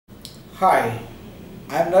Hi,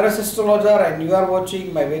 I am Naresh Astrologer and you are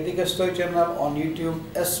watching my Vedic Astrology channel on YouTube,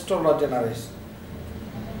 Astrologer Naresh.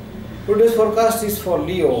 Today's forecast is for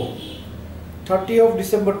Leo, 30th of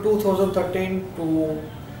December 2013 to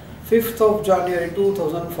 5th of January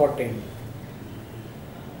 2014.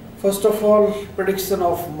 First of all, prediction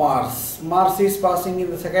of Mars. Mars is passing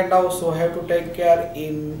in the second house, so have to take care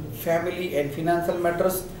in family and financial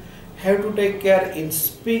matters. Have to take care in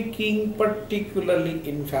speaking, particularly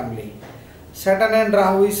in family. Saturn and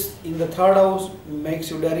Rahu is in the third house, makes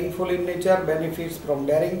you daringful in nature, benefits from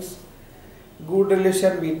darings, good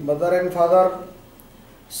relation with mother and father.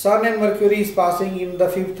 Sun and Mercury is passing in the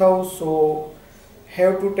fifth house, so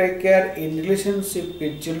have to take care in relationship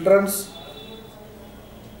with children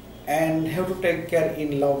and have to take care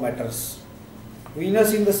in love matters.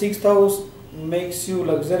 Venus in the sixth house makes you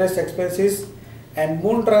luxurious expenses, and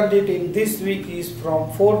moon transit in this week is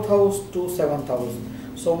from 4th house to 7th house.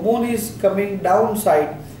 So moon is coming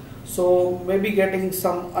downside, so maybe getting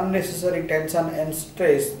some unnecessary tension and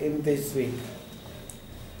stress in this week.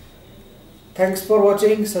 Thanks for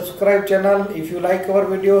watching. Subscribe channel. If you like our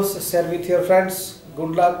videos, share with your friends.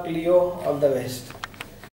 Good luck, Leo. All the best.